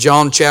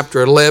John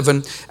chapter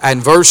 11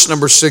 and verse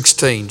number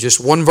 16.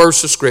 Just one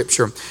verse of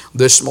Scripture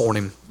this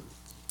morning.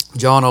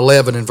 John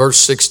 11 and verse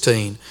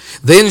 16.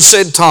 Then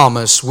said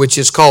Thomas, which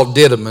is called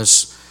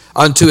Didymus,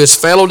 unto his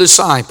fellow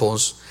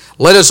disciples,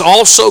 Let us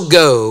also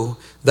go,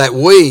 that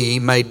we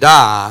may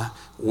die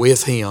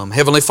with him.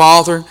 Heavenly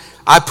Father,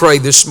 I pray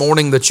this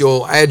morning that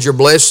you'll add your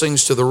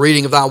blessings to the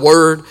reading of thy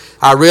word.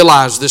 I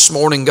realize this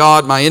morning,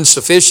 God, my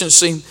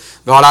insufficiency.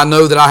 God, I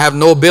know that I have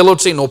no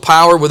ability, no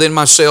power within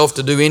myself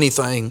to do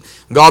anything.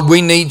 God,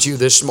 we need you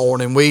this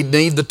morning. We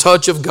need the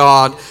touch of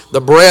God,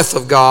 the breath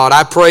of God.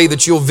 I pray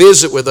that you'll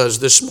visit with us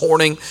this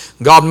morning.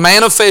 God,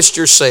 manifest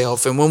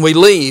yourself. And when we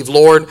leave,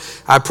 Lord,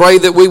 I pray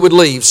that we would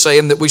leave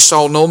saying that we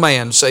saw no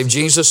man save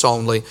Jesus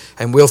only.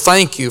 And we'll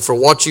thank you for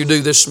what you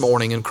do this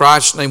morning. In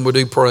Christ's name we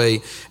do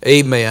pray.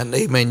 Amen.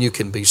 Amen. You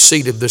can be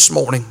seated this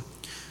morning.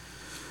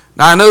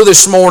 Now, I know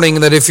this morning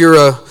that if you're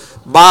a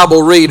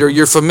Bible reader,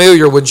 you're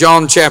familiar with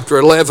John chapter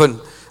 11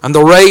 and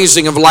the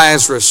raising of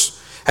Lazarus.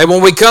 And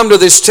when we come to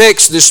this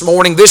text this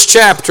morning, this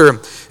chapter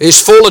is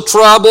full of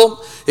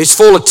trouble, it's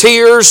full of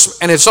tears,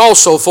 and it's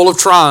also full of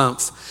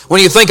triumph. When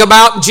you think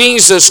about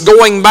Jesus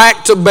going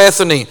back to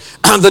Bethany,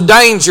 the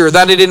danger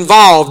that it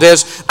involved,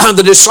 as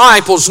the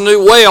disciples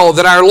knew well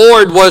that our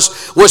Lord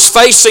was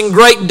facing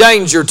great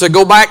danger to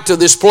go back to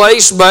this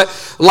place, but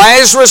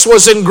Lazarus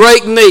was in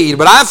great need.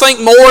 But I think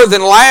more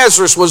than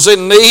Lazarus was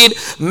in need,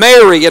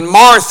 Mary and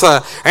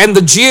Martha and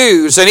the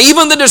Jews and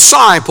even the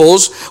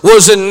disciples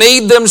was in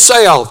need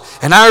themselves.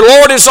 And our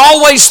Lord is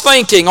always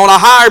thinking on a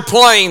higher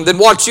plane than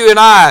what you and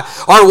I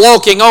are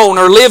walking on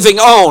or living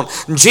on.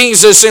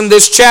 Jesus in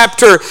this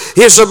chapter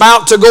is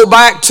about to go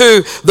back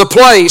to the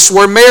place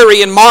where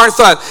Mary and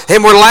Martha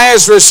and where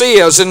Lazarus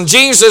is. And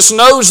Jesus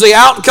knows the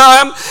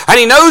outcome, and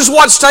He knows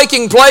what's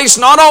taking place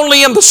not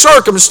only in the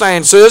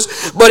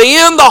circumstances, but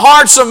in the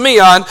hearts of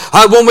men.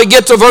 When we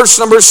get to verse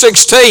number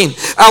 16,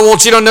 I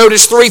want you to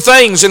notice three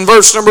things in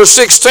verse number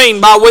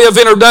 16 by way of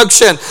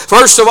introduction.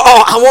 First of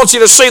all, I want you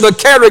to see the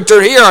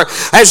character here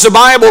as the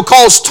Bible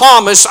calls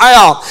Thomas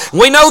out.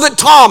 We know that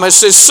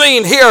Thomas is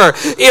seen here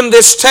in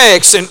this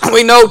text, and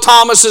we know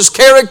Thomas's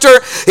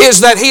character is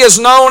that he is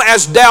known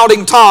as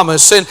Doubting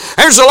Thomas. And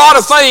there's a lot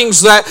of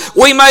things that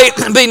we may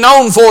be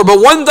known for,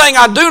 but one thing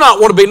I do not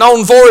want to be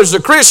known for as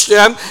a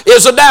Christian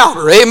is a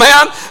doubter.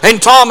 Amen?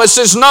 And Thomas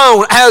is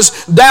known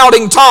as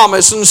Doubting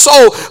Thomas. And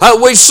so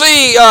we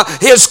see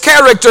his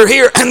character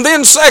here. And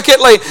then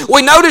secondly,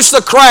 we notice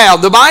the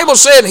crowd. The Bible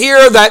said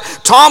here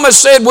that Thomas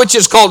said, which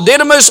is called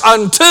Didymus,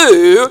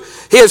 unto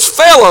his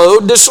fellow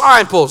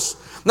disciples.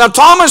 Now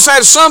Thomas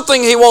has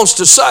something he wants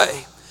to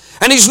say.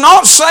 And he's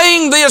not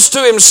saying this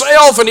to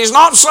himself, and he's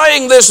not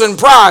saying this in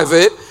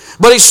private,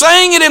 but he's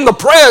saying it in the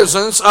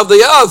presence of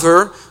the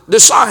other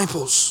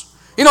disciples.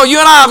 You know, you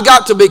and I have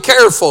got to be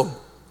careful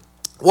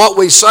what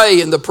we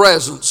say in the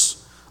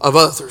presence of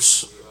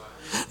others.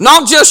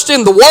 Not just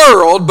in the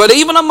world, but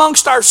even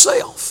amongst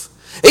ourselves.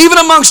 Even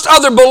amongst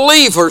other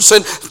believers.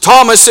 And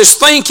Thomas is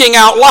thinking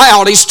out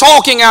loud. He's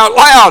talking out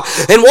loud.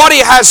 And what he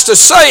has to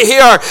say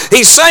here,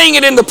 he's saying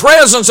it in the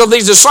presence of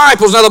these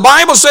disciples. Now the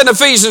Bible said in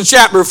Ephesians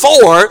chapter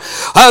 4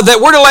 that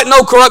we're to let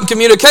no corrupt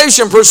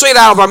communication proceed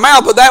out of our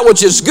mouth, but that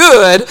which is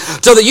good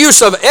to the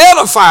use of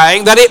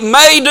edifying, that it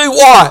may do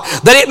what?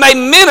 That it may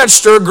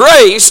minister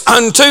grace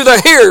unto the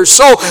hearers.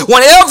 So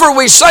whenever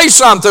we say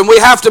something,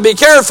 we have to be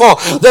careful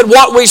that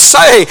what we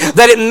say,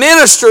 that it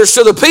ministers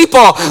to the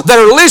people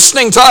that are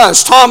listening to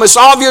us. Thomas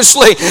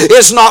obviously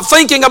is not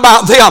thinking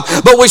about them,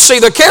 but we see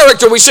the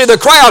character, we see the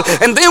crowd,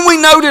 and then we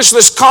notice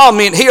this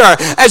comment here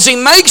as he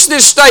makes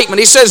this statement.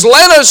 He says,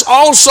 let us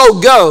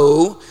also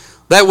go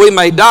that we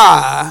may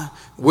die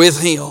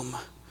with him.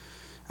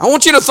 I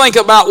want you to think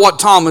about what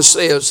Thomas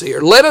says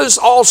here. Let us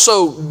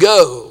also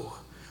go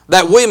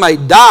that we may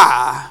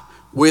die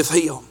with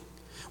him.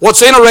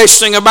 What's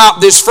interesting about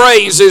this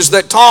phrase is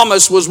that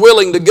Thomas was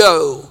willing to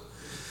go.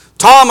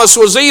 Thomas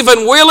was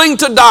even willing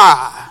to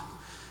die,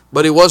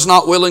 but he was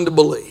not willing to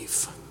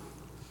believe.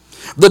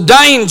 The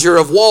danger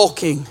of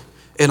walking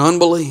in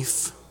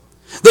unbelief.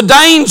 The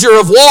danger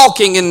of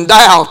walking in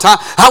doubt.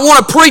 I want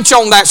to preach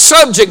on that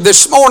subject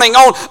this morning,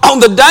 on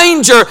the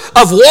danger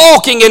of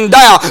walking in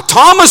doubt.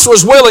 Thomas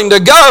was willing to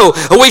go.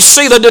 We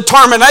see the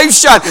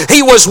determination.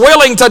 He was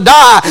willing to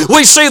die.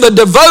 We see the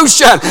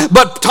devotion.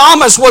 But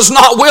Thomas was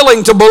not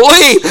willing to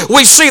believe.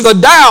 We see the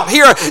doubt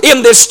here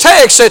in this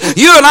text.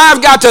 You and I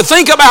have got to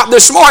think about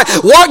this morning.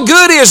 What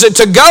good is it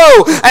to go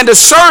and to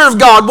serve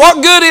God?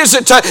 What good is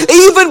it to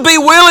even be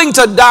willing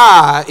to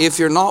die if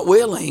you're not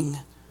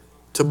willing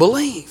to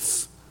believe?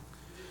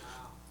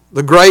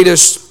 The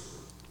greatest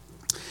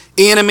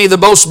enemy, the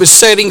most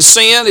besetting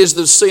sin is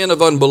the sin of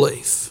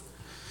unbelief.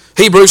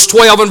 Hebrews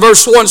 12 and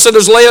verse 1 said,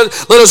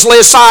 let us lay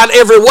aside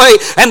every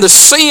weight and the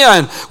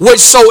sin which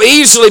so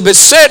easily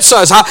besets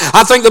us.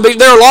 I think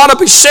there are a lot of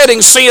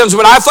besetting sins,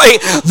 but I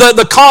think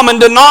the common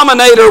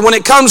denominator when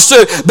it comes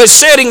to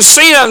besetting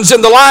sins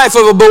in the life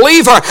of a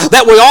believer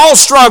that we all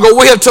struggle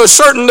with to a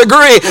certain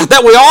degree,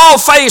 that we all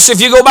face, if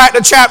you go back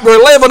to chapter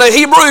 11 of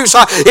Hebrews,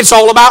 it's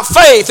all about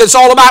faith. It's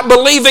all about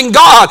believing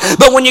God.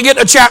 But when you get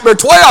to chapter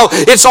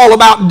 12, it's all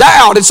about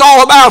doubt. It's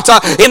all about,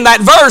 in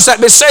that verse, that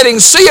besetting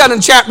sin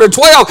in chapter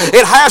 12,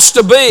 it has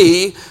to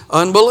be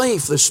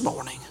unbelief this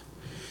morning.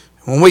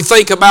 When we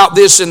think about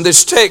this in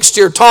this text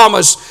here,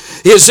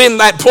 Thomas is in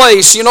that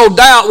place. You know,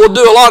 doubt will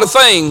do a lot of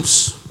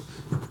things.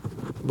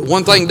 But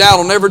one thing doubt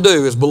will never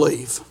do is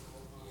believe.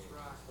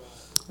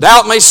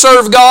 Doubt may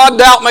serve God.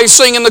 Doubt may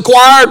sing in the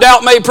choir.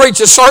 Doubt may preach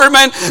a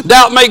sermon.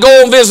 Doubt may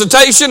go on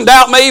visitation.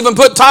 Doubt may even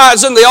put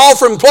tithes in the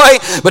offering plate.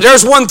 But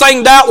there's one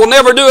thing doubt will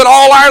never do in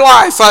all our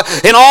life.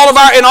 In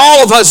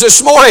all of us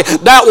this morning,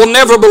 doubt will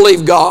never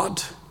believe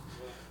God.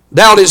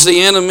 Doubt is the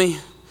enemy.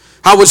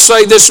 I would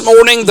say this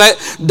morning that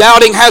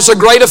doubting has a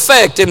great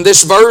effect in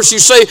this verse.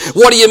 You say,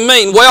 what do you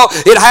mean? Well,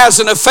 it has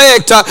an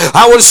effect,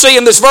 I would say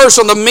in this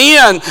verse, on the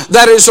men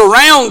that is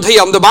around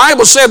him. The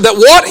Bible said that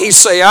what he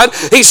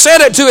said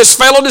it to his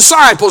fellow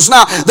disciples.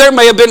 Now, there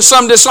may have been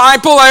some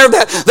disciple there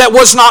that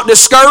was not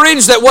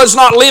discouraged, that was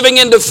not living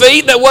in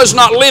defeat, that was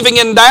not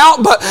living in doubt,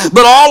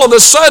 but all of a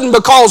sudden,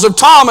 because of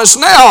Thomas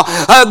now,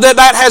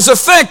 that has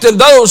affected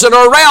those that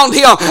are around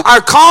him. Our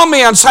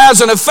comments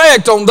has an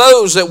effect on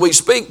those that we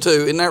speak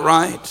to. Isn't that right?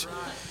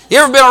 You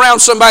ever been around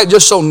somebody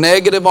just so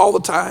negative all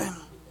the time?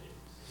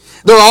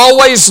 They're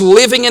always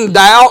living in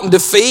doubt and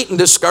defeat and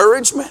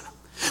discouragement.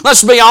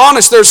 Let's be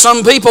honest, there's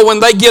some people when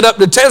they get up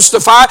to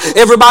testify,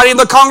 everybody in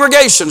the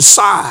congregation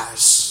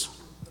sighs.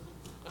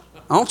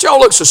 Don't y'all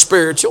look so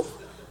spiritual?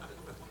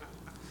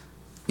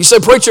 You say,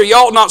 preacher, you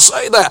ought not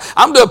say that.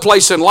 I'm to a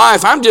place in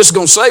life, I'm just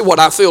going to say what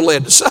I feel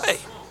led to say.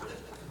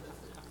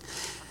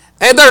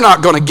 And they're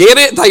not going to get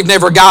it. They've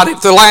never got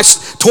it the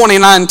last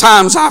 29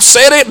 times I've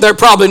said it. They're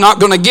probably not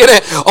going to get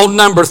it on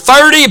number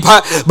 30.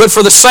 But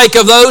for the sake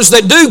of those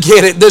that do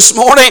get it this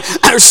morning,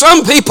 there's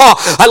some people,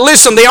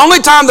 listen, the only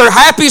time they're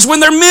happy is when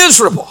they're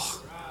miserable.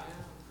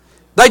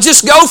 They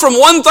just go from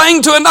one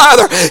thing to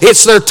another.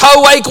 It's their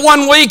toe ache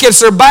one week,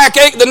 it's their back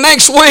ache the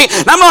next week.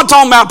 And I'm not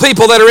talking about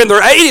people that are in their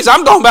 80s,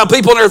 I'm talking about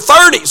people in their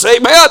 30s.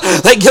 Amen.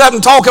 They get up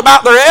and talk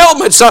about their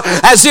ailments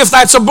as if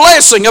that's a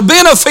blessing, a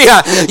benefit.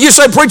 You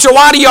say, preacher,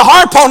 why do you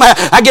harp on that?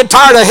 I get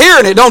tired of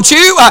hearing it, don't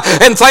you?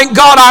 And thank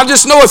God, I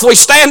just know if we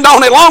stand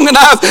on it long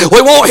enough,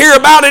 we won't hear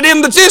about it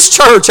in this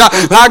church.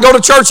 I go to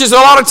churches a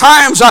lot of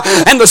times,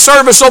 and the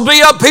service will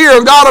be up here,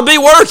 and God will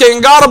be working,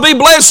 and God will be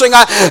blessing,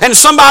 and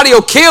somebody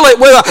will kill it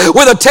with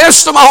a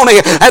testimony.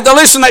 And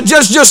listen, that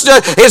just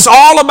it's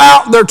all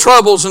about their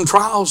troubles and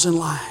trials in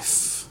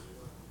life.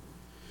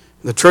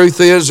 The truth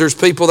is, there's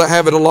people that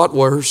have it a lot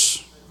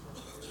worse.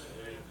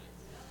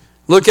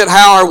 Look at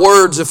how our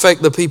words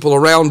affect the people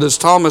around us.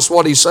 Thomas,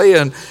 what he's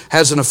saying,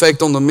 has an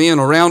effect on the men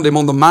around him,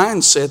 on the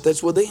mindset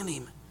that's within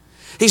him.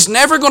 He's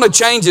never going to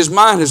change his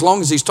mind as long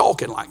as he's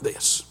talking like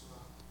this.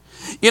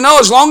 You know,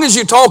 as long as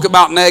you talk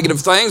about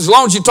negative things, as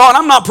long as you talk,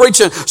 I'm not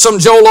preaching some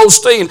Joel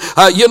Osteen,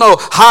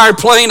 higher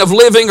plane of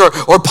living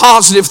or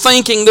positive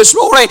thinking this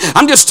morning.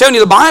 I'm just telling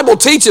you the Bible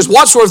teaches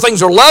what sort of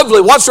things are lovely,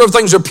 what sort of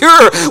things are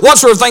pure, what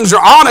sort of things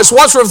are honest,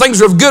 what sort of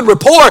things are of good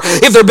rapport,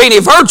 if there be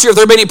any virtue, if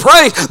there be any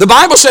praise. The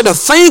Bible said to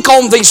think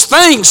on these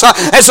things.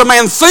 As a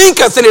man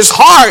thinketh in his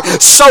heart,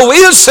 so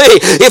is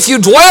he. If you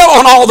dwell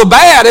on all the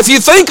bad, if you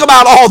think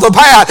about all the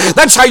bad,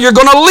 that's how you're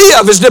going to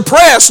live, is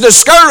depressed,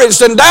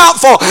 discouraged, and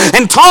doubtful.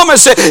 And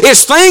Thomas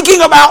is thinking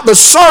about the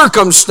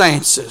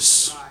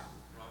circumstances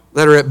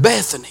that are at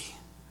Bethany,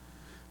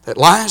 that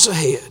lies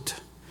ahead.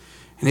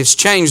 And it's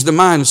changed the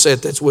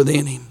mindset that's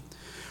within him.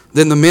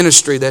 Then the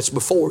ministry that's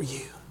before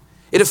you.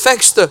 It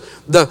affects the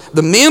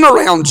men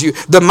around you,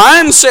 the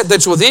mindset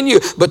that's within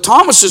you. But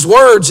Thomas's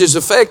words is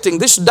affecting,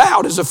 this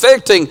doubt is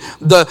affecting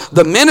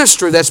the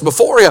ministry that's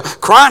before you.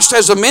 Christ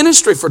has a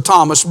ministry for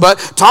Thomas, but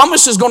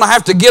Thomas is going to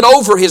have to get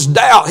over his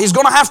doubt. He's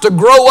going to have to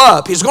grow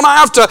up. He's going to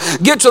have to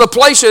get to the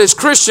place in his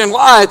Christian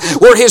life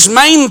where his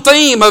main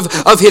theme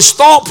of his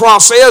thought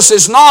process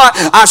is not,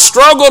 I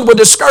struggled with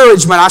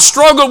discouragement, I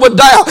struggled with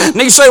doubt.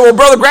 And you say, well,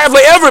 Brother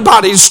Gravely,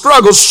 everybody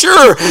struggles.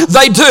 Sure,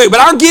 they do.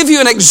 But I'll give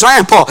you an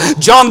example.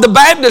 John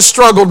the Baptist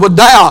struggled with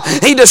doubt.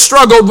 He just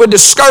struggled with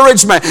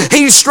discouragement.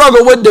 He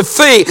struggled with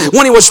defeat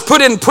when he was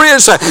put in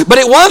prison. But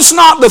it was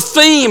not the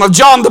theme of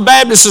John the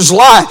Baptist's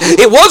life.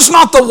 It was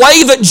not the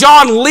way that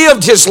John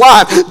lived his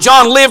life.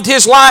 John lived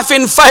his life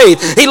in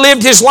faith. He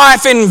lived his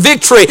life in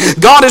victory.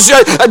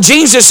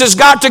 Jesus has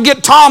got to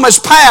get Thomas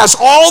past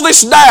all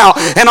this doubt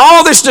and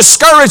all this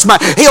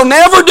discouragement. He'll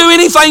never do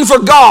anything for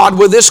God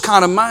with this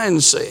kind of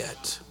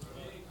mindset.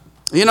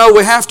 You know,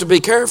 we have to be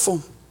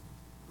careful.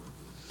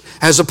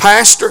 As a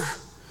pastor,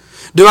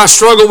 do I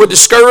struggle with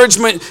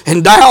discouragement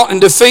and doubt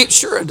and defeat?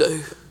 Sure I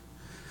do.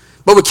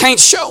 But we can't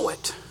show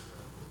it.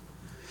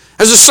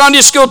 As a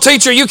Sunday school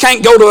teacher, you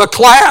can't go to a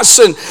class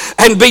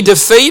and be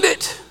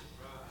defeated.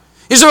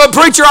 You say, well,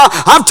 preacher,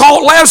 I've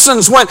taught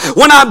lessons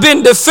when I've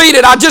been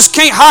defeated. I just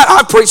can't hide.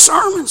 I preach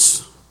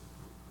sermons.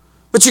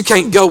 But you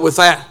can't go with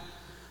that.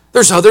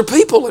 There's other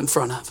people in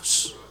front of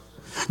us.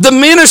 The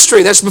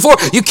ministry, that's before.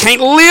 You can't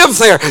live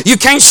there. You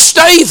can't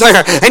stay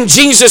there. And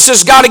Jesus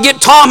has got to get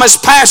Thomas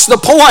past the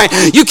point.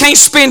 You can't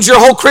spend your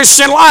whole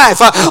Christian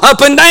life up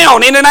and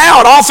down, in and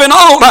out, off and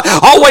on,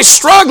 always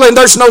struggling.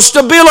 There's no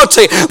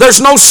stability. There's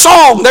no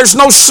song. There's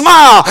no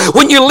smile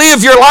when you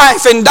live your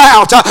life in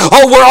doubt.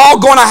 We're all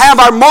going to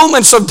have our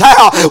moments of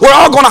doubt. We're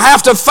all going to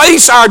have to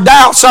face our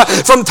doubts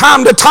from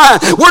time to time.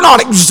 We're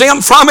not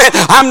exempt from it.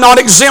 I'm not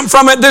exempt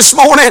from it this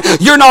morning.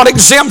 You're not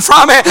exempt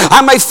from it.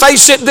 I may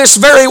face it this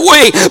very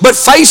week. But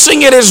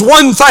facing it is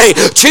one thing.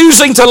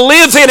 Choosing to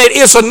live in it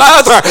is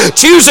another.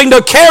 Choosing to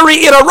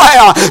carry it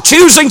around.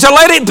 Choosing to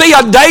let it be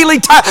a daily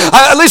time.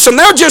 Listen,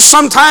 there are just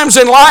sometimes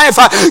in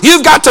life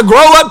you've got to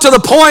grow up to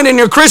the point in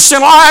your Christian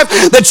life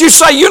that you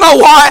say, you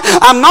know what?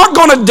 I'm not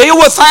going to deal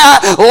with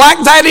that like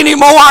that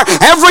anymore.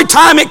 Every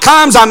time it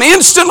comes, I'm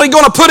instantly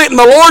going to put it in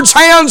the Lord's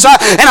hands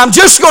and I'm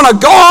just going to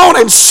go on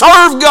and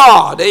serve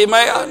God.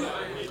 Amen.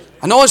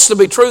 I know it's to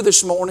be true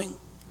this morning.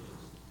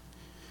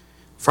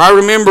 For I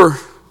remember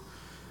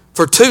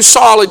for 2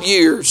 solid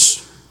years,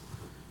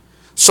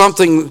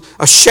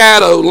 a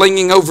shadow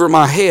leaning over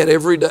my head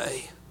every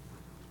day.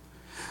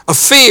 A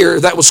fear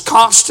that was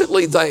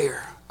constantly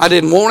there. I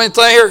didn't want it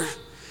there.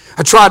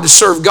 I tried to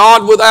serve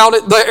God with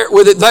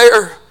it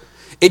there.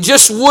 It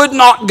just would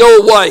not go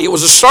away. It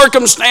was a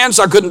circumstance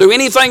I couldn't do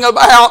anything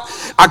about.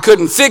 I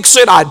couldn't fix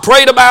it. I'd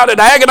prayed about it,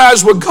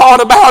 agonized with God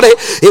about it.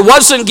 It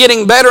wasn't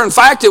getting better. In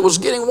fact, it was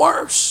getting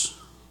worse.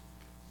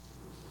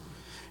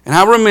 And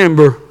I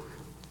remember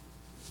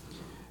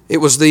it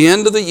was the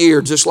end of the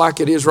year, just like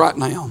it is right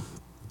now.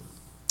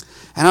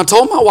 And I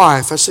told my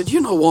wife, I said,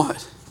 you know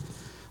what?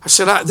 I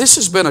said, this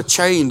has been a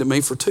chain to me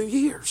for 2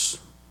 years.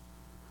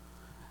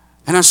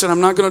 And I said,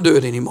 I'm not going to do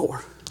it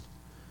anymore.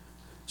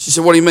 She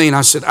said, what do you mean?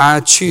 I said, I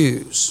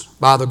choose,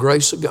 by the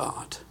grace of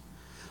God,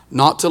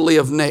 not to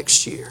live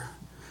next year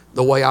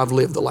the way I've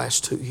lived the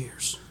last 2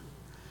 years.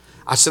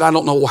 I said, I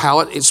don't know how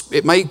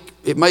it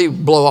may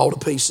blow all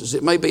to pieces.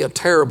 It may be a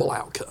terrible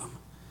outcome.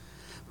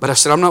 But I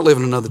said, I'm not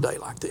living another day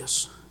like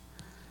this.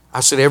 I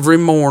said, every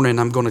morning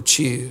I'm going to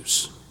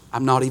choose.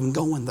 I'm not even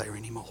going there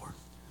anymore.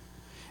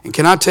 And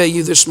can I tell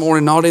you this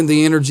morning, not in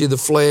the energy of the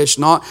flesh,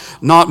 not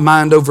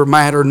mind over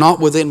matter, not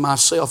within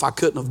myself, I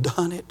couldn't have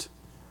done it.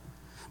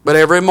 But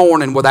every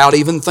morning, without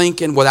even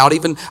thinking,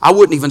 I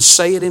wouldn't even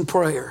say it in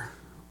prayer.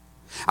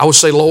 I would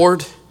say,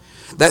 Lord,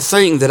 that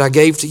thing that I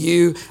gave to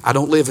you, I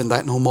don't live in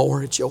that no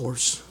more. It's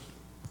yours.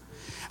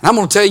 And I'm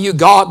going to tell you,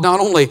 God not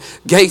only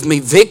gave me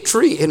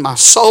victory in my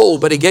soul,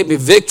 but He gave me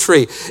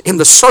victory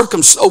in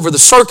over the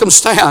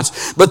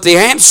circumstance. But the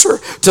answer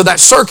to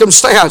that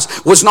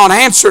circumstance was not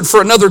answered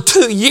for another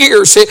 2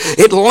 years.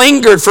 It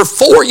lingered for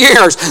 4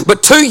 years.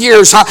 But 2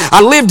 years,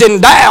 I lived in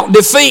doubt,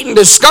 defeat, and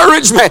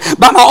discouragement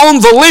by my own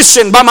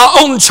volition, by my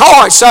own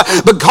choice.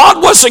 But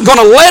God wasn't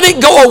going to let it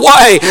go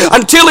away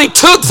until He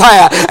took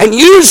that and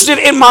used it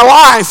in my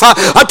life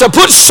to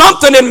put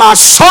something in my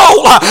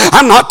soul.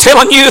 I'm not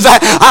telling you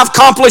that I've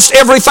accomplished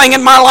everything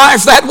in my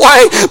life that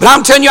way, but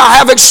I'm telling you, I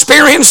have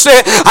experienced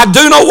it. I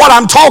do know what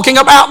I'm talking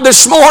about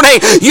this morning.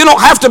 You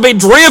don't have to be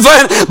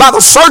driven by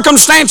the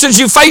circumstances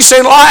you face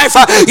in life.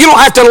 You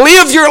don't have to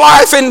live your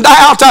life in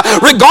doubt.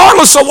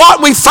 Regardless of what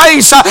we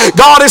face,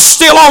 God is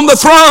still on the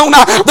throne.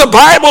 The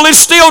Bible is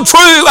still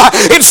true.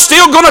 It's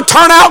still going to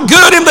turn out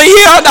good in the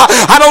end.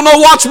 I don't know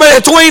what's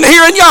between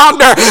here and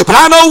yonder, but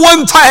I know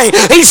one thing.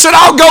 He said,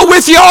 I'll go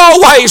with you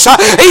always,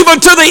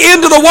 even to the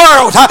end of the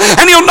world.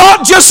 And He'll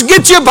not just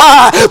get you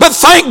by, but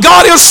thank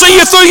God He'll see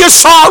you through your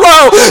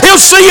sorrow. He'll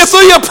see you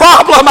through your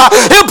problem.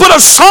 He'll put a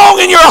song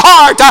in your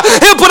heart.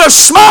 He'll put a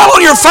smile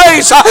on your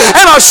face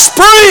and a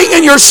spring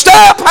in your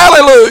step.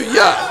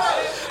 Hallelujah.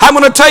 I'm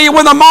going to tell you,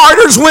 when the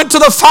martyrs went to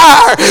the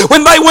fire,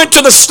 when they went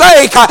to the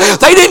stake,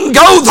 they didn't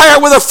go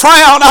there with a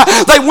frown.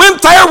 They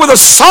went there with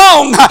a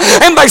song,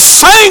 and they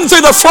sang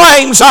through the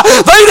flames.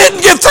 They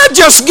didn't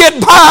just get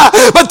by,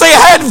 but they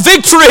had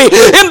victory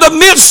in the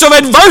midst of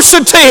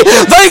adversity.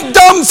 They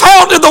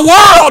dumbfounded the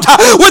world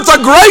with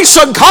the grace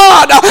of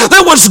God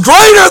that was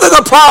greater than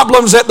the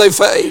problems that they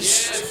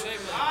faced.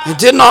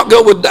 It did not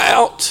go with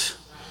doubt.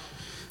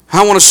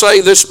 I want to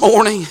say this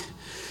morning,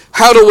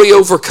 how do we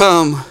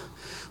overcome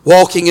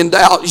walking in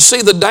doubt? You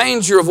see, the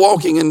danger of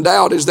walking in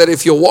doubt is that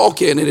if you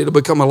walk in it, it'll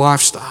become a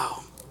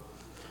lifestyle.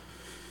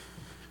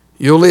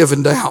 You'll live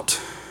in doubt.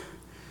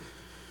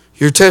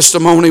 Your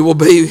testimony will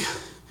be,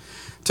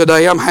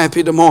 today I'm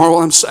happy, tomorrow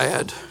I'm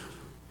sad.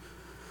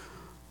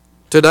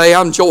 Today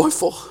I'm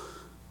joyful.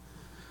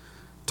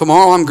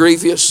 Tomorrow I'm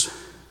grievous.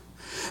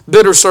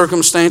 Bitter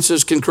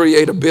circumstances can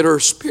create a bitter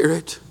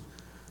spirit.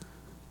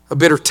 A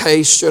bitter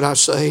taste, should I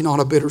say, not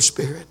a bitter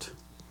spirit.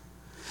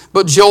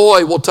 But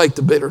joy will take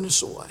the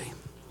bitterness away.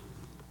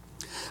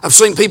 I've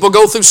seen people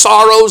go through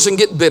sorrows and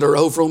get bitter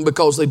over them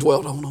because they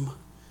dwelt on them.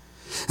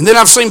 And then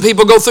I've seen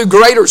people go through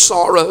greater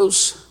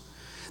sorrows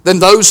than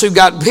those who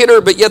got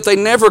bitter, but yet they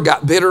never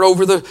got bitter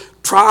over the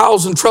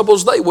trials and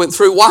troubles they went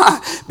through.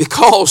 Why?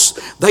 Because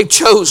they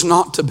chose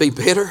not to be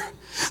bitter.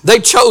 They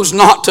chose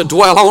not to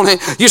dwell on it.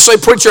 You say,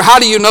 preacher, how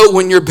do you know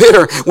when you're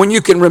bitter? When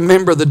you can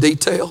remember the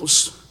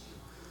details.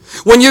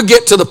 When you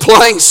get to the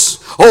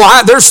place,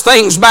 there's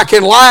things back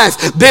in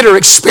life, bitter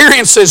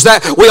experiences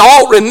that we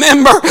all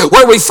remember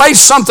where we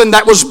faced something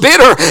that was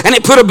bitter and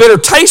it put a bitter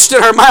taste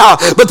in our mouth.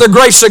 But the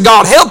grace of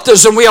God helped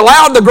us and we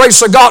allowed the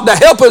grace of God to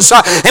help us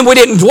and we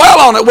didn't dwell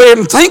on it. We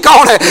didn't think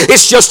on it.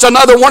 It's just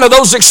another one of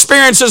those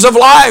experiences of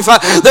life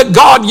that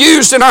God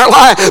used in our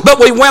life. But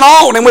we went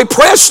on and we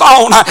pressed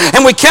on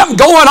and we kept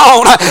going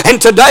on. And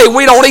today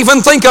we don't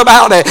even think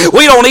about it.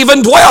 We don't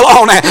even dwell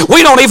on it.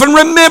 We don't even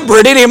remember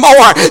it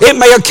anymore. It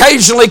may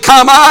occasionally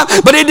come up,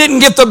 but it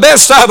didn't get the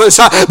best of us.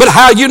 But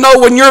how you know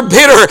when you're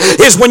bitter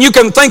is when you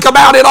can think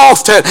about it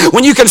often.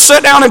 When you can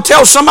sit down and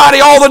tell somebody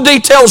all the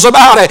details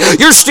about it.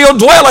 You're still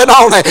dwelling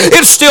on it.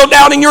 It's still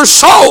down in your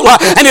soul,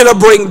 and it'll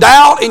bring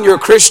doubt in your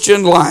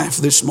Christian life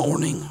this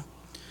morning.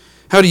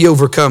 How do you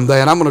overcome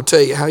that? I'm going to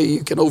tell you how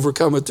you can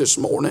overcome it this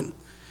morning.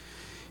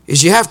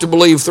 Is you have to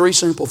believe three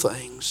simple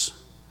things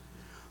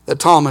that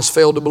Thomas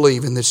failed to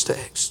believe in this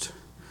text.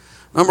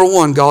 Number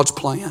one, God's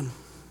plan.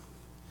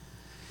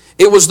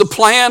 It was the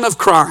plan of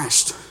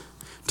Christ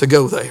to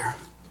go there.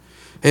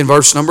 In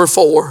verse number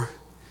 4,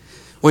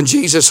 when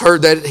Jesus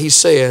heard that, he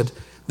said,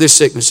 this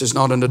sickness is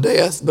not unto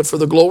death, but for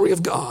the glory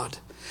of God.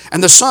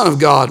 And the Son of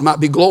God might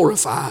be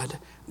glorified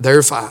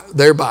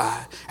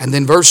thereby. And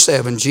then verse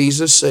 7,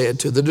 Jesus said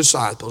to the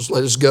disciples,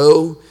 let us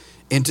go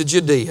into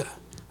Judea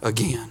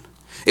again.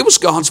 It was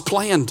God's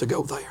plan to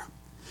go there.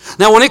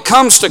 Now when it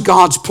comes to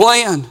God's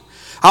plan,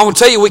 I will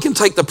tell you we can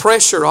take the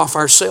pressure off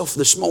ourselves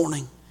this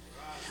morning.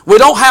 We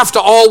don't have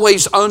to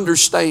always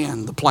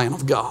understand the plan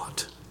of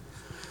God.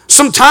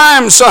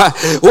 Sometimes,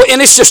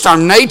 and it's just our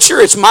nature.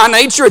 It's my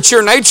nature. It's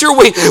your nature.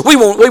 We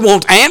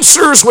want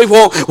answers. We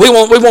want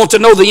to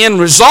know the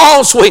end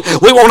results. We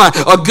want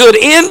a good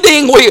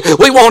ending.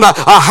 We want a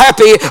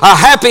happy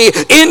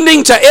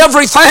ending to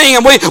everything,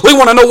 and we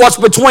want to know what's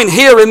between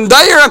here and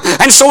there.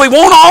 And so we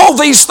want all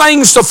these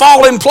things to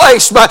fall in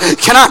place. But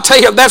can I tell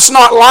you, that's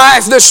not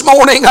life this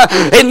morning.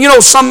 And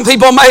some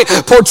people may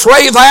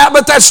portray that,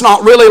 but that's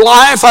not really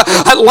life.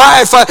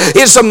 Life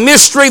is a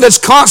mystery that's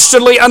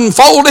constantly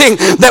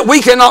unfolding, that we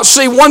cannot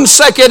see one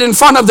second in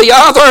front of the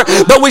other,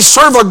 but we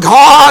serve a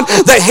God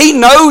that He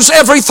knows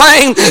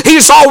everything.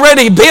 He's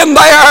already been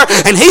there,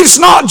 and He's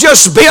not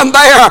just been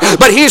there,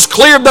 but He's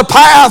cleared the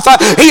path.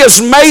 He has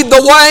made the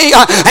way,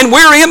 and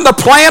we're in the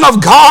plan of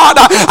God.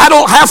 I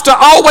don't have to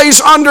always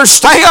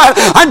understand.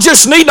 I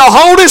just need to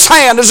hold His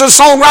hand, as the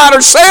songwriter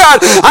said.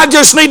 I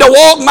just need to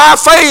walk by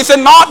faith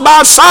and not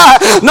by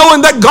sight, knowing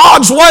that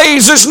God's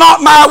ways is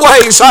not my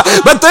ways,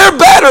 but they're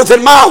better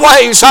than my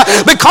ways,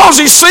 because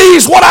He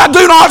sees what I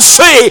do not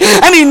see,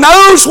 and He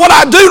knows what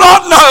I do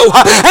not know,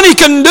 and He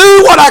can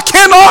do what I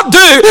cannot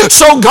do.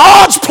 So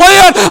God's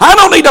plan, I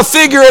don't need to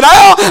figure it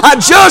out. I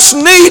just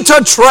need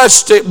to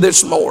trust it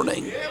this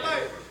morning.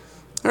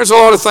 There's a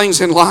lot of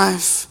things in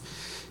life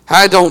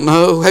I don't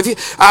know.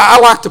 I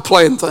like to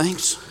plan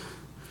things.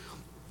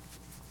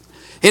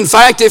 In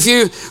fact, if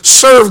you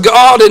serve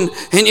God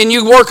and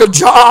you work a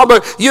job,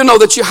 you know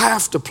that you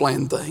have to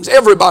plan things.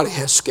 Everybody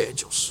has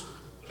schedules.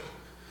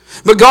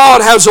 But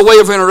God has a way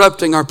of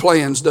interrupting our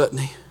plans, doesn't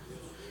He?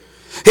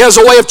 He has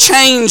a way of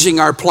changing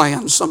our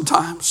plans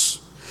sometimes.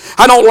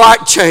 I don't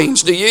like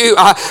change, do you?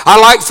 I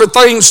like for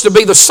things to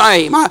be the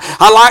same.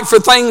 I like for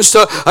things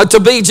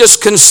to be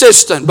just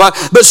consistent. But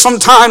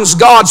sometimes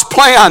God's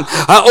plan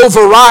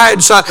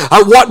overrides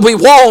what we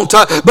want.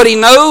 But He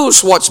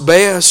knows what's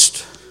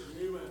best.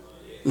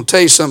 I'm going to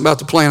tell you something about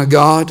the plan of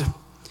God.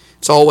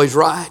 It's always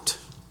right.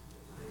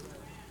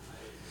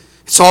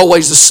 It's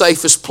always the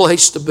safest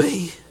place to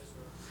be.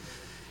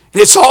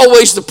 And it's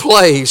always the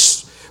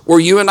place where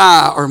you and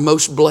I are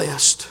most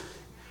blessed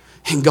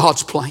in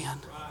God's plan.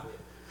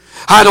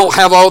 I don't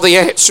have all the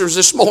answers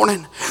this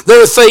morning.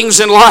 There are things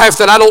in life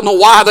that I don't know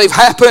why they've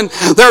happened.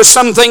 There are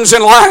some things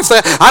in life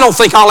that I don't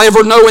think I'll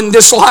ever know in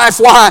this life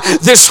why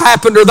this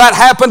happened or that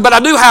happened, but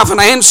I do have an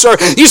answer.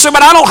 You say,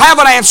 but I don't have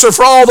an answer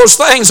for all those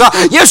things.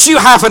 Yes,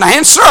 you have an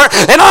answer,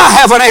 and I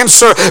have an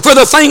answer for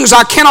the things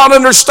I cannot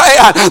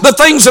understand, the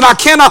things that I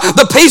cannot,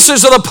 the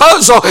pieces of the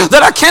puzzle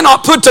that I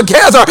cannot put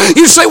together.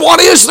 You say, what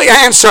is the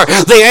answer?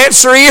 The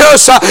answer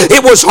is,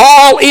 it was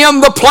all in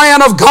the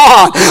plan of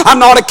God. I'm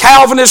not a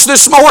Calvinist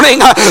this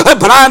morning,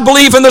 but I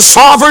believe in the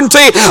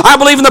sovereignty. I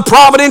believe in the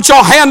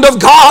providential hand of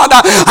God.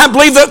 I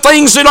believe that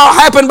things do not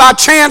happen by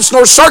chance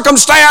nor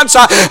circumstance.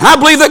 I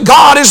believe that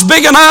God is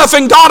big enough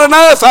and God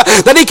enough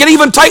that He can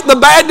even take the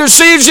bad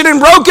decision in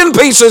broken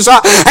pieces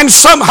and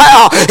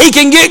somehow He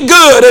can get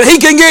good and He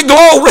can get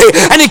glory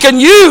and He can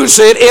use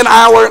it in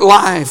our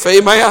life.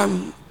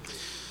 Amen.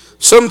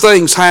 Some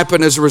things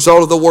happen as a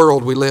result of the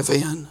world we live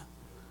in.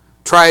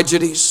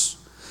 Tragedies.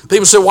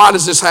 People say, why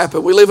does this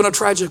happen? We live in a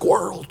tragic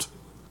world.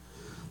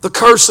 The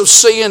curse of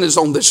sin is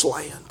on this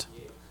land.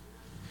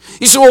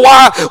 You say, well,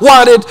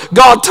 why did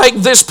God take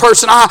this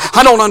person?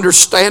 I don't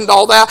understand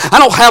all that. I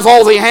don't have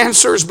all the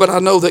answers, but I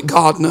know that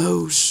God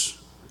knows.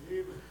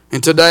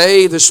 And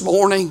today, this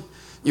morning,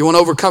 you want to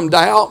overcome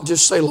doubt?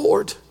 Just say,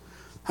 Lord,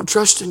 I'm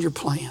trusting your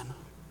plan.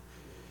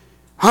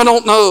 I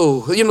don't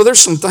know. There's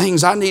some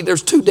things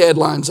there's 2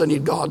 deadlines I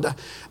need God to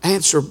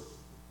answer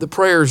the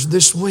prayers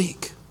this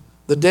week.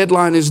 The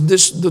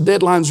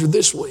deadlines are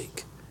this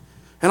week.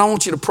 And I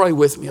want you to pray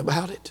with me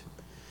about it.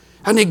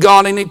 I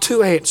need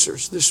 2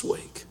 answers this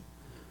week.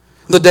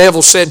 The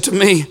devil said to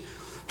me,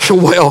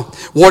 well,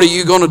 what are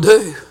you going to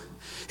do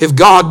if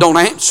God don't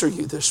answer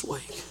you this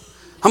week?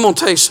 I'm going to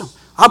tell you something.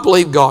 I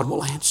believe God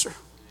will answer.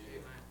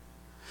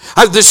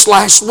 This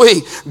last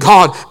week,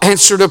 God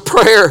answered a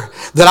prayer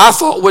that I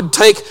thought would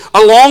take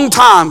a long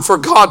time for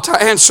God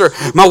to answer.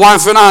 My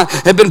wife and I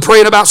had been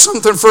praying about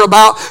something for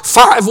about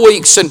 5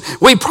 weeks, and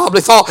we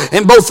probably thought,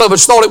 and both of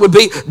us thought it would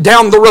be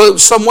down the road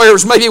somewhere,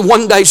 maybe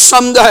one day,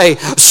 someday,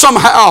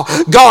 somehow,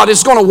 God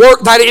is going to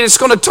work that in. It's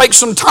going to take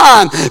some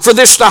time for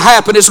this to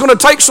happen. It's going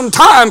to take some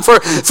time for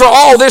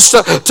all this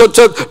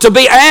to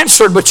be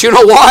answered. But you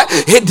know what?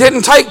 It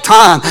didn't take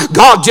time.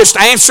 God just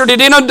answered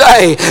it in a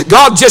day.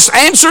 God just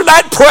answered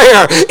that prayer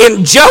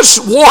in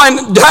just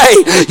one day.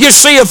 You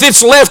see, if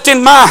it's left in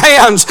my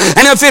hands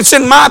and if it's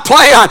in my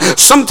plan,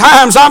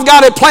 sometimes I've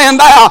got it planned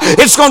out.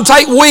 It's going to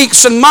take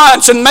weeks and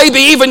months and maybe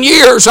even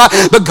years.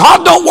 But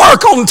God don't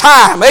work on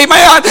time.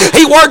 Amen.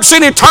 He works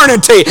in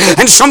eternity.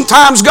 And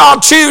sometimes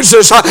God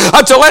chooses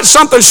to let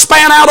something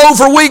span out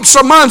over weeks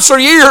or months or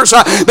years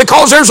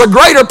because there's a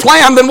greater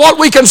plan than what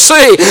we can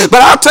see.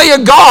 But I'll tell you,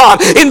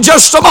 God, in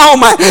just a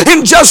moment,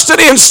 in just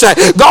an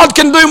instant, God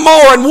can do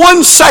more in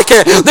 1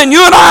 second than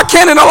you and I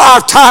can in a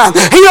lifetime.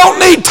 He don't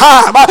need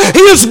time.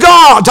 He is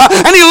God,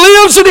 and He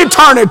lives in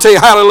eternity.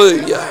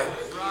 Hallelujah.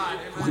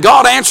 When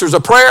God answers a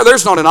prayer,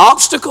 there's not an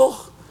obstacle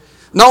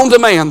known to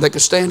man that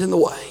could stand in the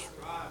way.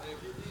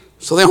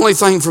 So the only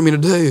thing for me to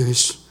do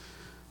is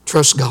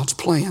trust God's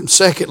plan.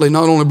 Secondly,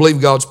 not only believe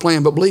God's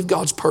plan, but believe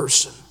God's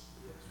person.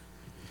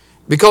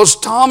 Because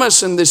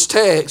Thomas in this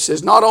text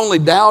is not only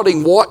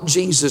doubting what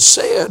Jesus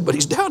said, but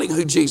he's doubting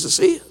who Jesus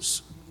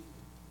is.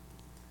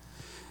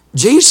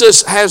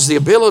 Jesus has the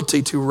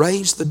ability to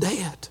raise the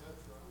dead.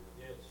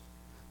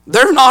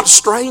 They're not a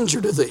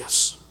stranger to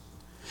this.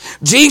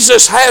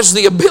 Jesus has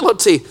the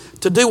ability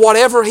to do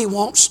whatever He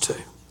wants to.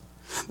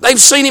 They've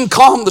seen Him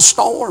calm the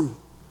storm.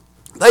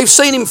 They've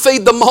seen Him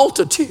feed the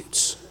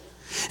multitudes.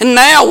 And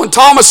now when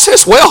Thomas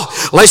says, well,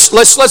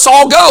 let's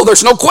all go.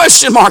 There's no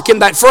question mark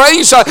in that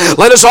phrase.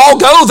 Let us all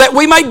go that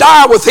we may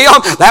die with Him.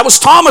 That was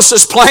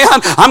Thomas's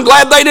plan. I'm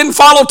glad they didn't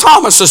follow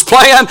Thomas's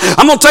plan.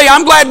 I'm going to tell you,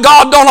 I'm glad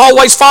God don't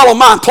always follow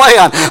my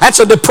plan.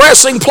 That's a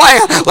depressing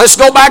plan. Let's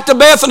go back to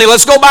Bethany.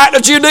 Let's go back to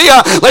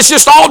Judea. Let's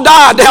just all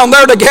die down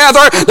there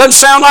together. Doesn't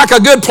sound like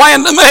a good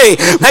plan to me.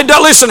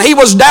 Listen, he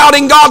was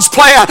doubting God's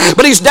plan,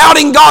 but he's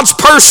doubting God's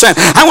person.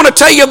 I want to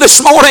tell you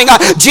this morning,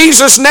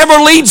 Jesus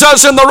never leads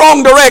us in the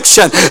wrong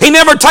direction. He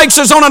never takes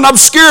us on an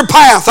obscure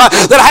path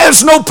that has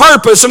no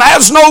purpose and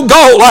has no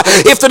goal.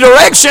 If the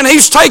direction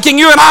He's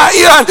taking you and I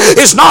in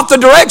is not the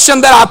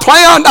direction that I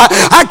planned,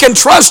 I can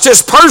trust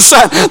His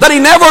person, that He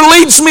never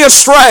leads me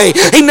astray.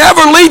 He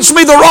never leads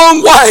me the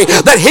wrong way,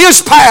 that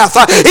His path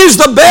is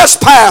the best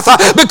path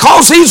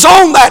because He's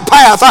on that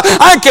path.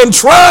 I can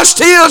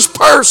trust His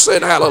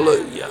person.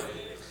 Hallelujah.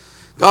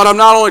 God, I'm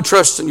not only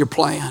trusting your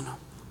plan,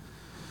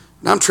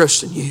 I'm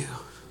trusting you.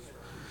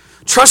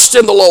 Trust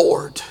in the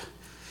Lord.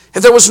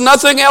 If there was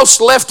nothing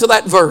else left to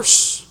that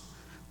verse,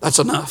 that's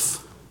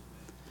enough.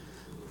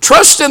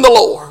 Trust in the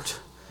Lord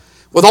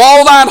with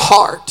all thine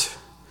heart.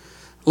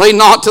 Lean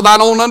not to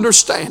thine own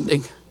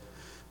understanding,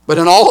 but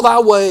in all thy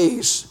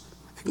ways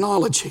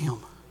acknowledge Him,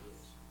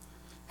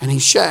 and He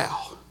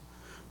shall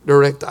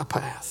direct thy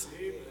path.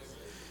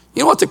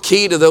 You know what the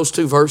key to those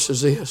 2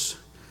 verses is?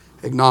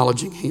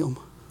 Acknowledging Him.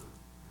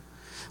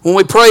 When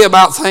we pray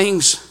about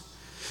things,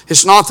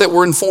 it's not that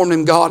we're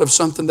informing God of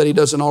something that He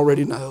doesn't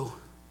already know.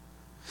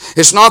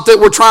 It's not that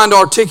we're trying to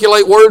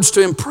articulate words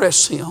to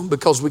impress Him,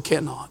 because we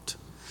cannot.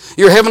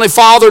 Your heavenly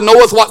Father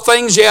knoweth what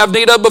things ye have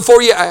need of before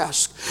ye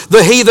ask.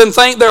 The heathen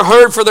think they're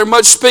heard for their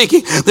much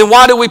speaking. Then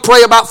why do we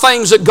pray about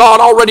things that God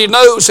already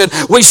knows? And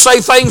we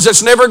say things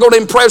that's never going to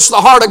impress the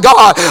heart of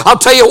God. I'll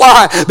tell you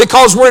why.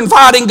 Because we're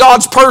inviting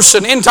God's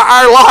person into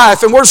our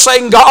life. And we're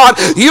saying, God,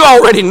 you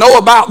already know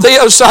about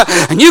this.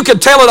 And you could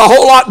tell it a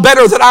whole lot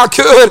better than I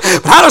could.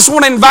 But I just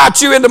want to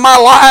invite you into my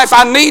life.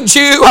 I need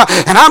you.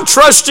 And I'm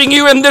trusting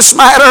you in this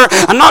matter.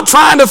 I'm not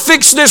trying to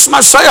fix this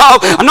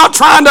myself.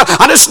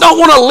 I just don't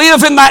want to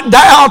live in that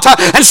doubt.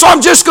 And so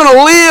I'm just going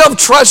to live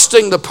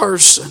trusting the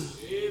person.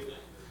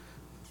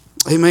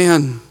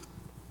 Amen.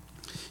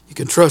 You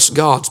can trust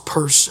God's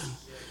person.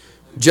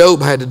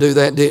 Job had to do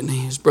that, didn't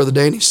he? As Brother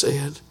Danny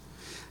said.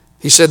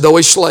 He said, though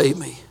he slay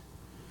me,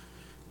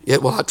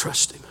 yet will I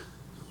trust him.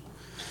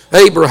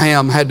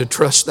 Abraham had to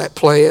trust that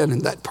plan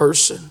and that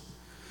person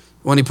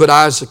when he put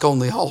Isaac on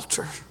the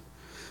altar.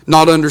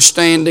 Not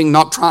understanding,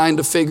 not trying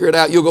to figure it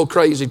out. You'll go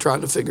crazy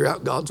trying to figure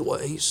out God's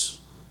ways.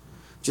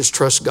 Just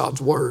trust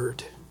God's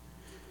word.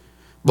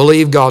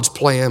 Believe God's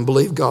plan,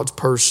 believe God's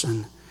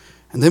person,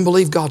 and then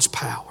believe God's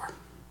power.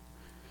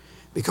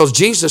 Because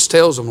Jesus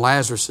tells them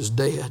Lazarus is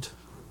dead.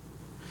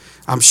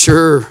 I'm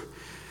sure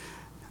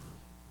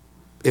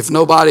if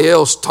nobody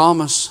else,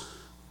 Thomas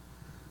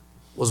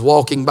was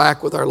walking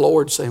back with our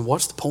Lord saying,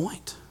 what's the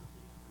point?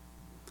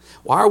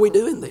 Why are we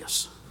doing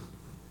this?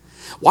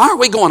 Why are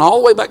we going all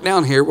the way back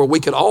down here where we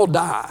could all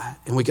die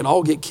and we could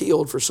all get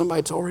killed for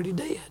somebody that's already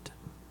dead?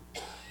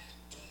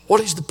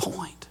 What is the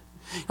point?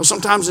 You know,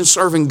 sometimes in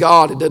serving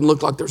God, it doesn't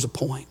look like there's a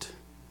point.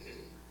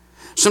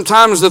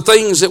 Sometimes the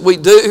things that we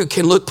do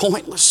can look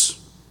pointless.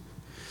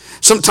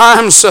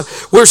 Sometimes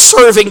we're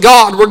serving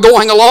God, we're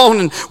going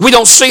along and we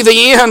don't see the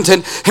end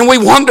and we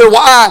wonder,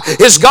 why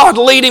is God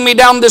leading me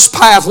down this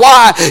path?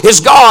 Why is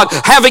God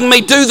having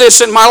me do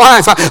this in my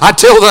life? I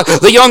tell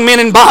the young men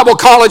in Bible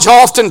college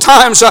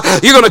oftentimes,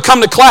 you're going to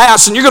come to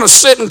class and you're going to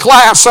sit in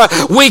class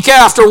week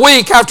after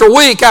week after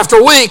week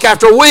after week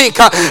after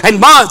week and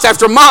month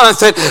after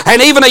month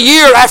and even a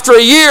year after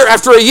a year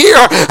after a year,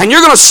 and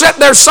you're going to sit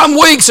there some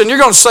weeks and you're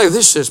going to say,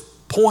 this is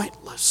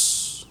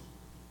pointless.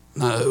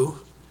 No.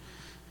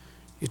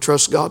 You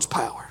trust God's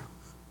power.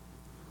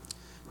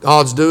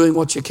 God's doing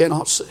what you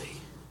cannot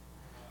see.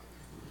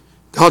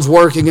 God's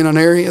working in an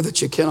area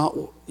that you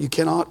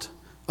cannot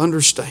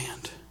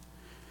understand.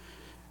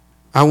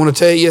 I want to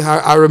tell you,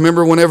 I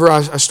remember whenever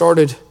I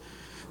started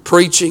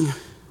preaching,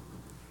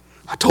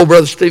 I told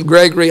Brother Steve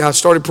Gregory, I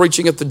started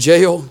preaching at the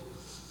jail.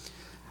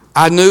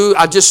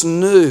 I just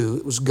knew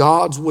it was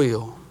God's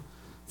will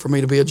for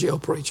me to be a jail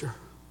preacher.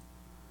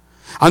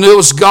 I knew it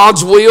was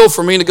God's will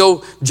for me to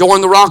go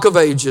join the Rock of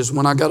Ages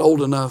when I got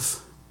old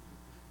enough.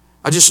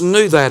 I just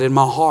knew that in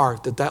my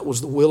heart, that was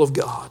the will of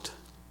God.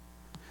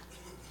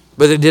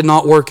 But it did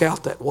not work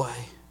out that way.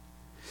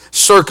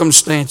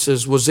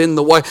 Circumstances was in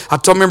the way. I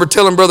remember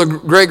telling Brother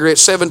Gregory at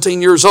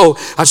 17 years old,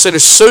 I said,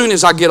 as soon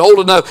as I get old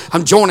enough,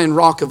 I'm joining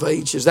Rock of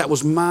Ages. That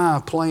was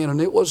my plan, and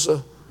it was,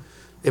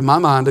 in my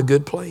mind, a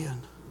good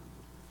plan.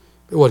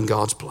 It wasn't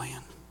God's plan.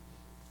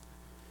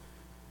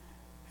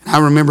 And I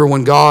remember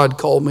when God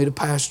called me to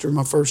pastor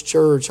my first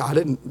church, I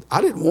didn't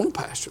want to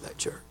pastor that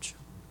church.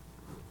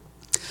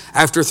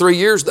 After 3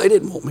 years, they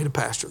didn't want me to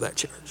pastor that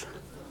church.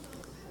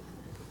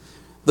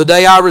 The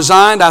day I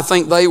resigned, I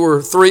think they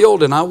were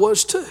thrilled, and I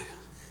was too.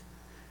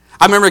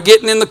 I remember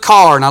getting in the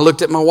car, and I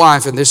looked at my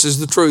wife, and this is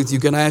the truth. You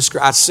can ask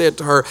her. I said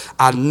to her,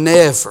 I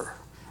never,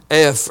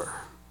 ever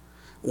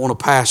want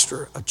to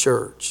pastor a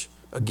church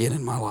again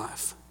in my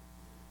life.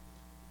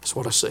 That's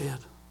what I said.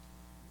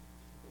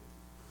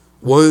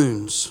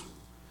 Wounds,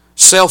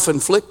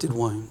 self-inflicted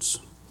wounds.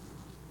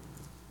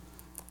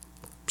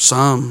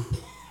 Some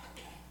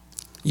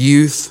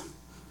youth,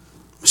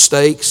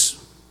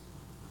 mistakes,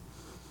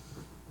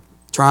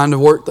 trying to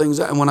work things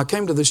out. And when I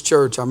came to this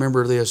church, I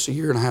remember this a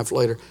year and a half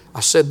later.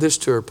 I said this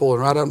to her, pulling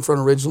right out in front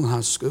of Ridgeland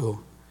High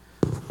School.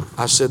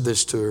 I said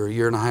this to her a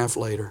year and a half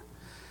later.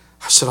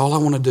 I said, all I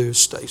want to do is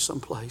stay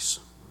someplace.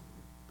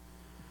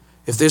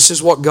 If this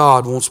is what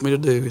God wants me to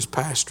do, is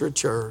pastor a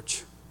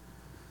church,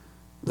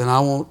 then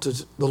I want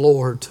the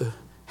Lord to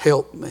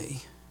help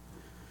me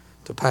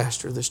to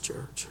pastor this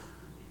church.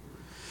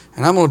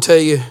 And I'm going to tell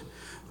you,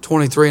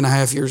 23 and a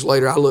half years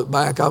later, I look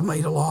back, I've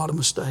made a lot of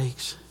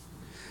mistakes.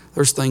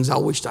 There's things I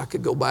wished I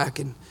could go back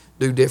and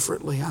do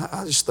differently.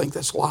 I just think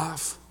that's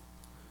life.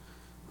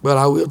 But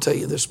I will tell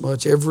you this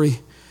much,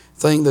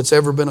 everything that's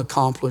ever been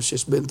accomplished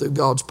has been through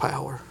God's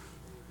power,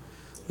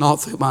 not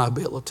through my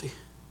ability.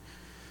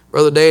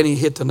 Brother Danny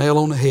hit the nail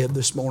on the head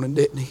this morning,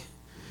 didn't he?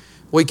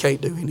 We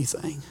can't do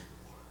anything.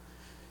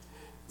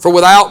 For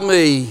without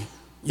me,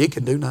 you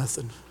can do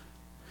nothing.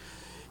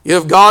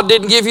 If God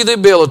didn't give you the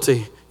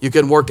ability, you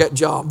couldn't work that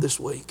job this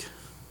week.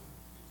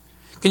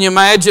 Can you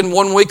imagine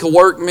 1 week of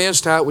work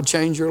missed, how it would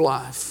change your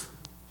life?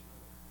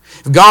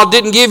 If God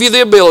didn't give you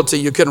the ability,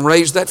 you couldn't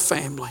raise that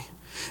family.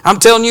 I'm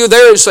telling you,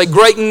 there is a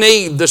great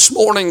need this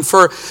morning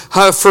for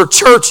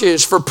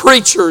churches, for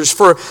preachers,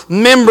 for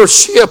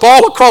membership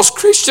all across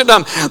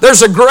Christendom.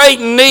 There's a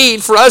great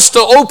need for us to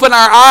open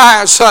our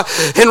eyes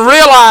and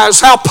realize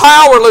how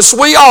powerless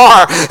we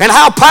are and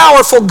how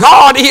powerful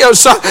God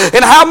is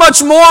and how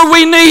much more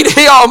we need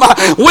Him.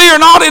 We are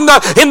not in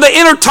the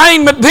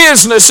entertainment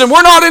business, and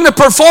we're not in the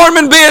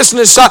performing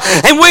business,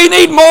 and we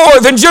need more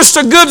than just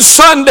a good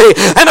Sunday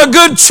and a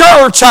good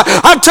church.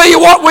 I'll tell you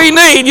what we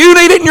need. You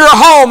need it in your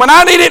home, and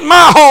I need it in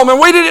my home, and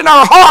we need it in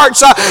our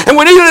hearts, and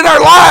we need it in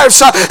our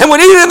lives, and we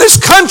need it in this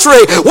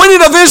country. We need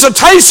a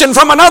visitation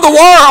from another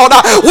world.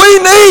 We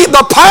need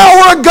the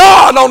power of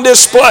God on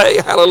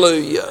display.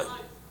 Hallelujah.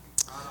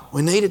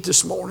 We need it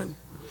this morning.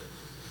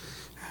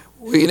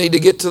 We need to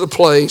get to the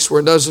place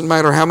where it doesn't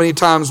matter how many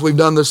times we've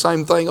done the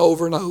same thing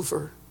over and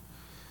over.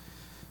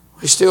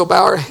 We still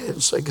bow our head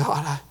and say,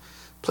 God,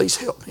 please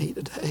help me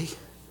today.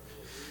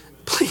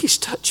 Please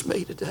touch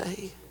me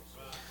today.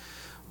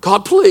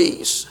 God,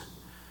 please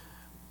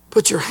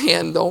put your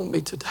hand on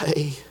me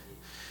today,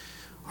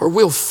 or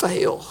we'll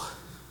fail.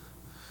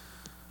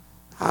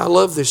 I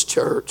love this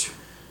church,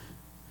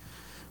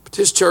 but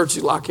this church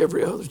is like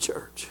every other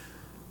church.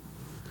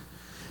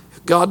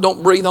 God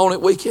don't breathe on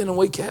it week in and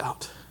week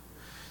out,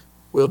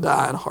 we'll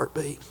die in a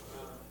heartbeat.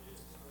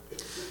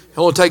 It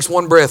only takes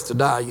one breath to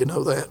die, you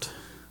know that.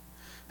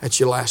 That's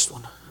your last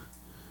one.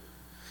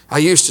 I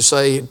used to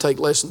say it'd take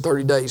less than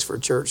 30 days for a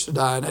church to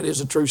die, and that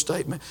is a true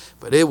statement,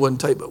 but it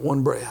wouldn't take but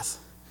one breath.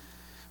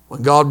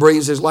 When God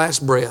breathes His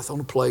last breath on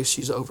a place,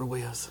 she's over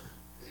with.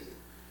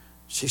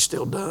 She's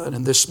still done.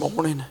 And this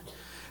morning,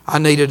 I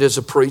need it as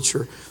a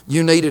preacher.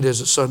 You need it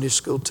as a Sunday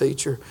school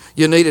teacher.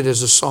 You need it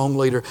as a song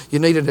leader. You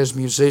need it as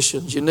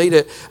musicians. You need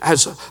it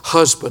as a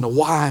husband, a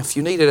wife.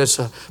 You need it as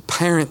a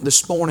parent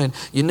this morning.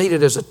 You need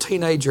it as a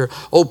teenager.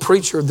 Oh,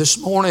 preacher, this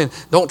morning,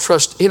 don't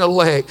trust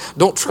intellect.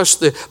 Don't trust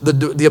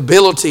the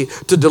ability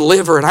to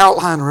deliver an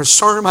outline or a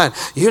sermon.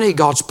 You need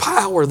God's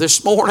power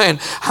this morning.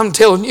 I'm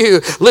telling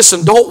you,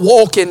 listen, don't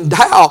walk in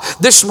doubt.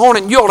 This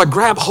morning, you ought to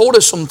grab hold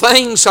of some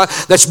things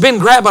that's been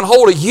grabbing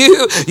hold of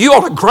you. You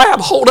ought to grab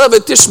hold of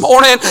it this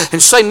morning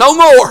and say, no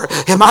more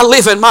am I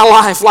living my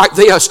life like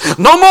this.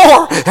 No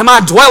more am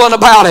I dwelling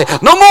about it.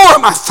 No more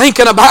am I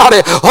thinking about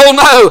it. Oh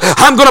no,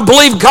 I'm going to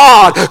believe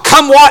God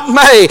come what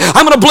may.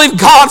 I'm going to believe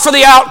God for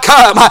the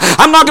outcome.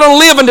 I'm not going to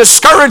live in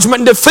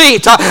discouragement and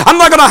defeat. I'm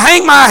not going to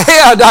hang my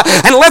head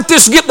and let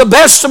this get the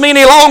best of me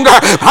any longer.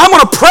 I'm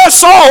going to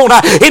press on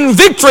in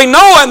victory,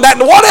 knowing that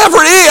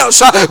whatever it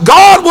is,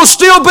 God will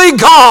still be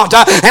God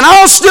and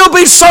I'll still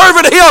be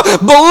serving Him.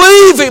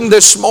 Believe Him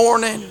this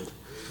morning.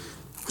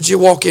 Would you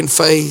walk in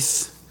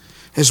faith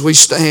as we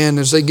stand,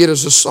 as they get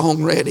us a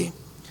song ready?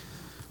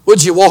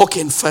 Would you walk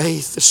in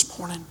faith this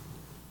morning?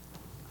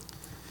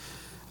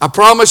 I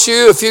promise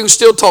you, if you can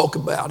still talk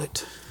about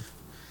it,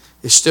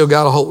 it's still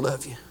got a hold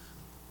of you.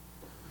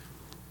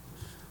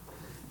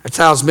 That's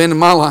how it's been in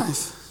my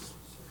life.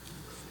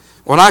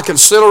 When I can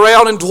sit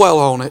around and dwell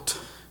on it,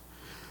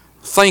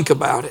 think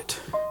about it,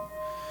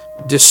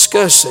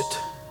 discuss it.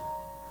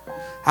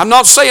 I'm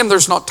not saying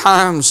there's not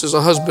times as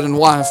a husband and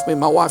wife, me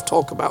and my wife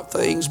talk about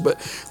things,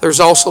 but there's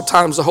also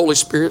times the Holy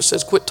Spirit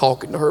says, quit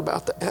talking to her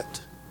about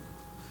that.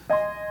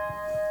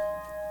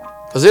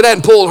 Because it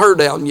hadn't pulled her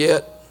down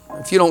yet.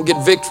 If you don't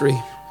get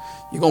victory,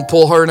 you're going to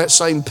pull her in that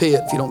same pit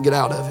if you don't get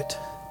out of it.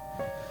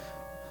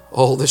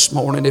 Oh, this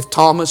morning, if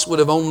Thomas would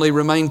have only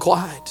remained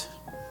quiet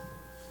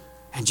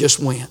and just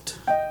went.